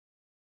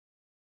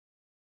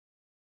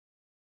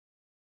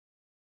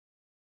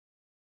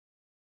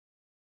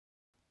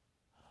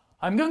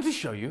I'm going to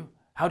show you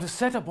how to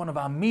set up one of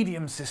our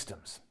medium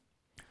systems.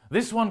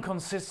 This one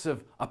consists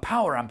of a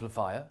power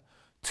amplifier,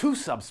 2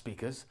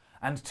 sub-speakers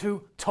and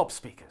 2 top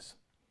speakers.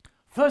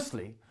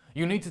 Firstly,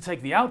 you need to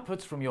take the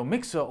outputs from your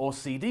mixer or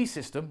CD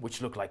system,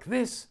 which look like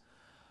this,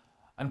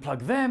 and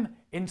plug them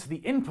into the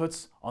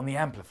inputs on the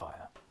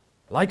amplifier,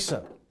 like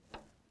so.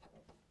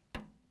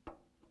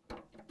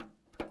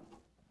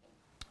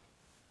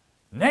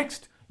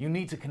 Next, you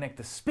need to connect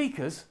the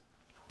speakers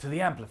to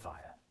the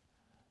amplifier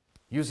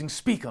using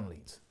speak-on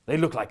leads. They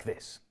look like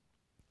this.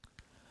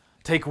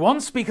 Take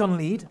one speak-on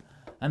lead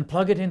and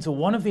plug it into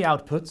one of the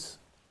outputs,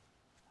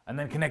 and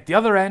then connect the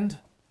other end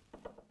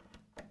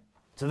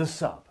to the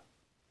sub.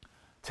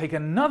 Take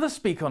another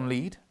speak-on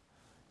lead,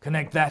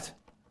 connect that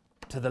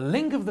to the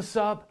link of the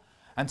sub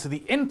and to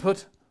the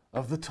input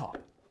of the top.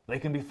 They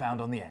can be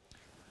found on the end.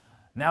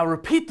 Now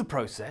repeat the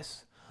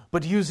process,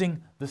 but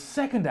using the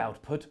second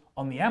output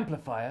on the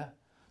amplifier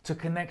to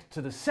connect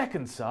to the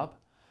second sub,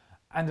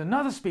 and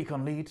another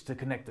speak-on lead to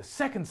connect the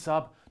second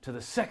sub to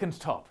the second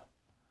top.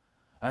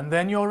 And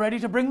then you're ready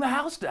to bring the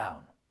house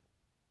down.